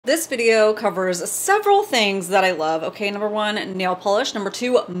This video covers several things that I love. Okay, number one, nail polish. Number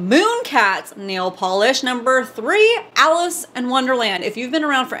two, MoonCat nail polish. Number three, Alice in Wonderland. If you've been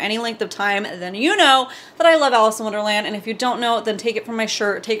around for any length of time, then you know that I love Alice in Wonderland. And if you don't know, then take it from my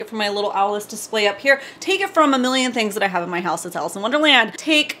shirt, take it from my little Alice display up here, take it from a million things that I have in my house. It's Alice in Wonderland.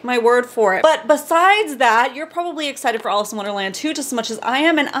 Take my word for it. But besides that, you're probably excited for Alice in Wonderland too, just as much as I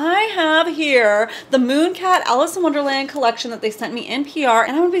am. And I have here the MoonCat Alice in Wonderland collection that they sent me in PR,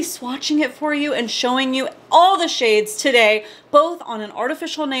 and I'm be swatching it for you and showing you all the shades today, both on an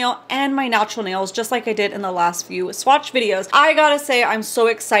artificial nail and my natural nails, just like I did in the last few swatch videos. I gotta say, I'm so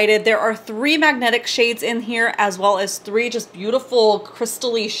excited. There are 3 magnetic shades in here, as well as 3 just beautiful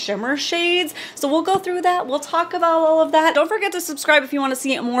crystally shimmer shades. So we'll go through that. We'll talk about all of that. Don't forget to subscribe if you want to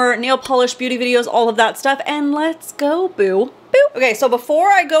see more nail polish beauty videos, all of that stuff. And let's go, boo. Okay, so before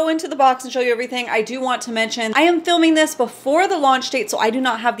I go into the box and show you everything, I do want to mention I am filming this before the launch date, so I do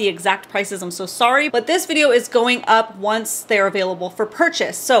not have the exact prices. I'm so sorry, but this video is going up once they're available for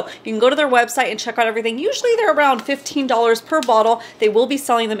purchase. So you can go to their website and check out everything. Usually they're around $15 per bottle. They will be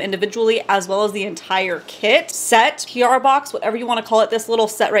selling them individually, as well as the entire kit, set, PR box, whatever you want to call it. This little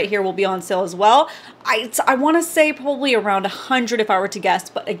set right here will be on sale as well. I want to say probably around 100 if I were to guess,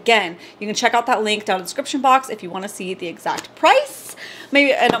 but again, you can check out that link down in the description box if you want to see the exact price.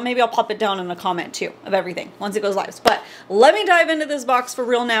 Maybe I'll pop it down in a comment too of everything once it goes live. But let me dive into this box for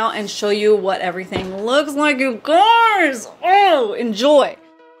real now and show you what everything looks like, you guys. Oh, enjoy.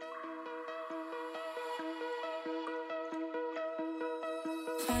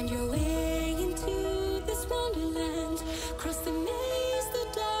 Find your way into this wonderland. Cross the maze, the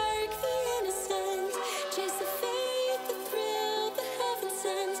dark, the innocent. Chase the faith, the thrill, the heaven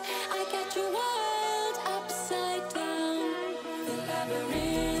sent. I got your world upside down. The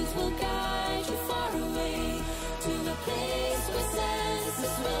labyrinth will guide you far away to a place where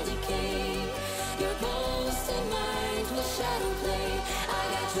senses will decay. Your ghost and mind will shadow play. I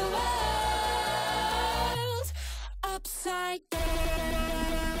got your world upside down.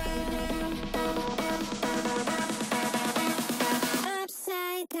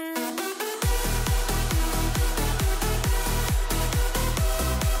 Upside down.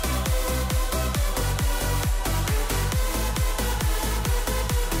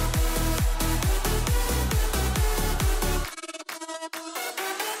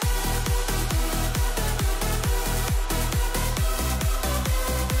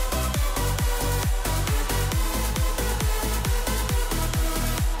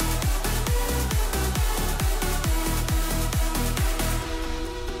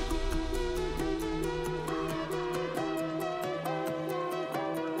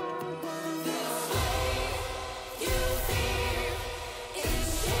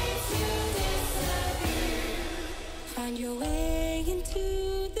 Find your way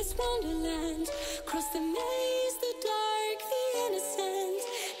into this wonderland. Cross the maze, the dark, the innocent.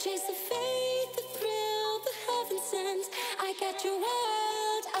 Chase the faith, the thrill, the heaven sent. I got your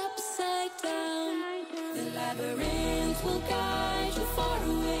world upside down. The labyrinth will guide you far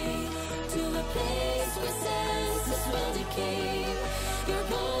away to a place where senses will decay. Your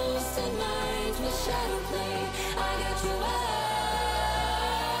ghost and mind will shadow play. I got your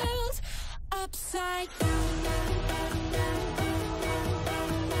world upside down.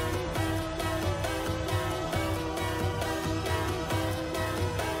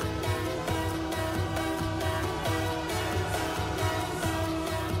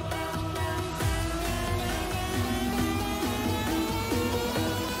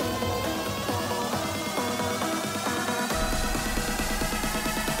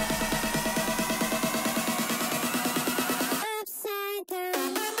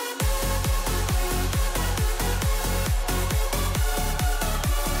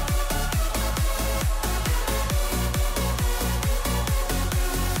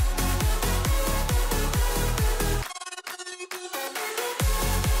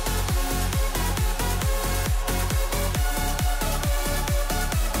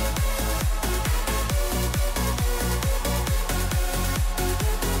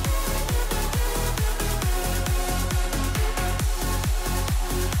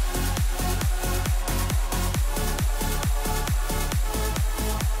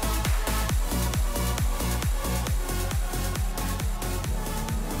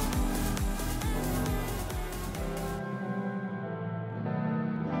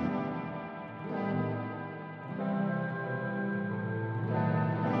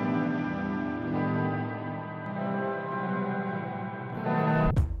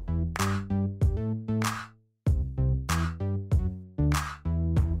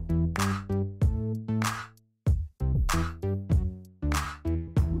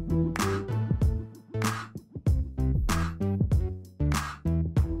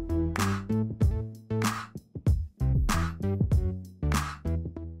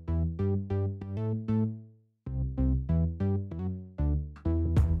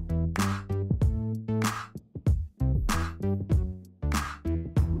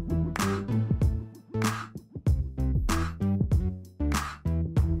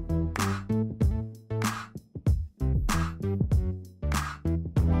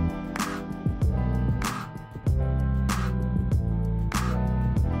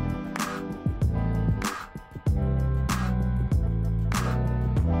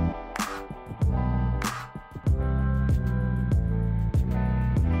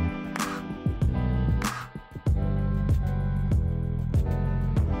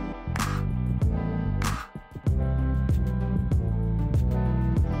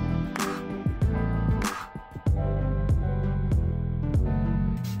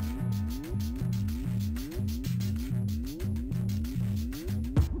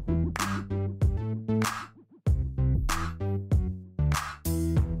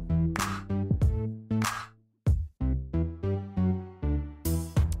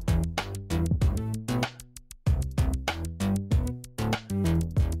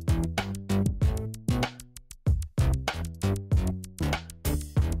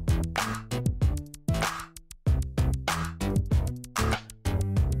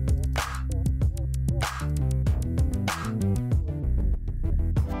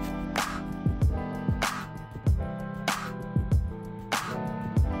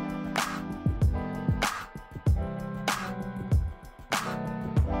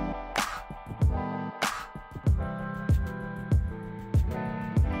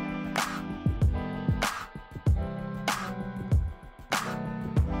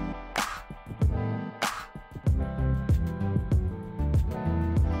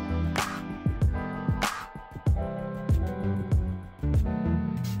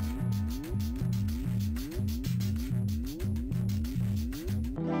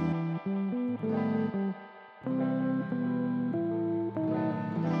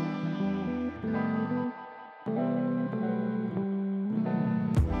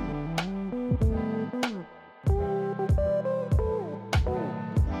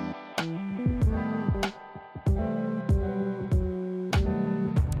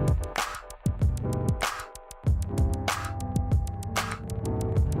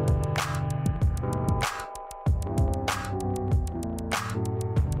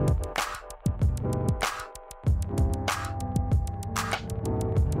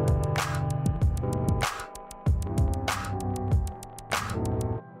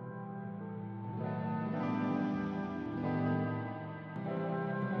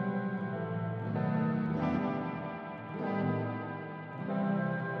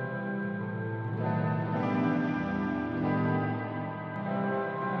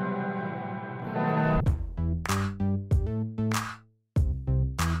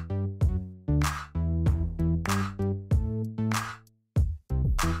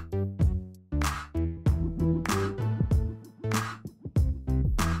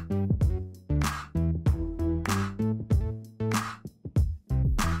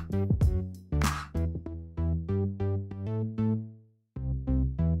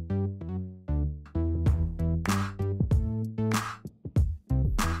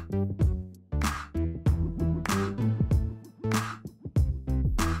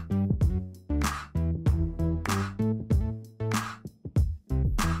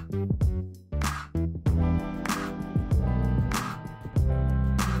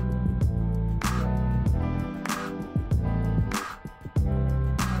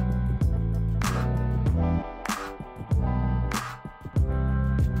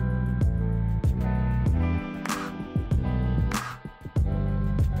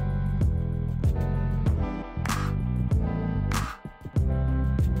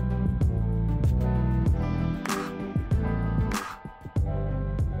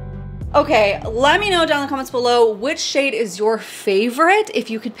 Okay, let me know down in the comments below which shade is your favorite, if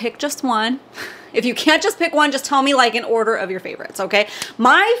you could pick just one. If you can't just pick one, just tell me like in order of your favorites, okay?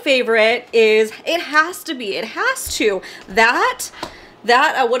 My favorite is, it has to,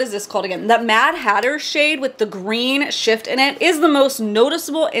 what is this called again? That Mad Hatter shade with the green shift in it is the most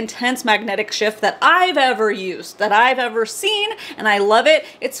noticeable, intense magnetic shift that I've ever used, that I've ever seen, and I love it.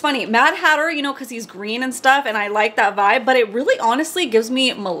 It's funny, Mad Hatter, you know, because he's green and stuff, and I like that vibe, but it really honestly gives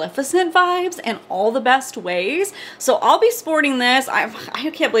me Maleficent vibes in all the best ways. So I'll be sporting this. I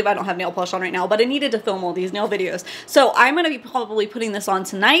can't believe I don't have nail polish on right now, but I needed to film all these nail videos. So I'm going to be probably putting this on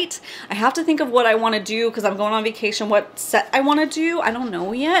tonight. I have to think of what I want to do because I'm going on vacation, what set I want to do. I don't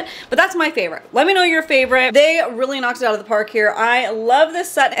know yet, but that's my favorite. Let me know your favorite. They really knocked it out of the park here. I love this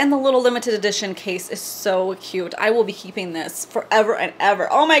set, and the little limited edition case is so cute. I will be keeping this forever and ever.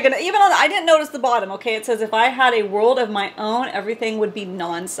 Oh my goodness, even on, I didn't notice the bottom, okay? It says, if I had a world of my own, everything would be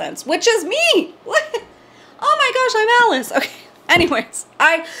nonsense, which is me. What? Oh my gosh, I'm Alice. Okay. Anyways,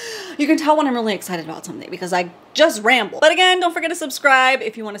 you can tell when I'm really excited about something because I just ramble. But again, don't forget to subscribe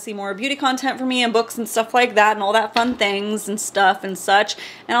if you want to see more beauty content from me and books and stuff like that and all that fun things and stuff and such.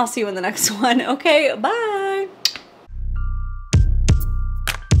 And I'll see you in the next one. Okay, bye.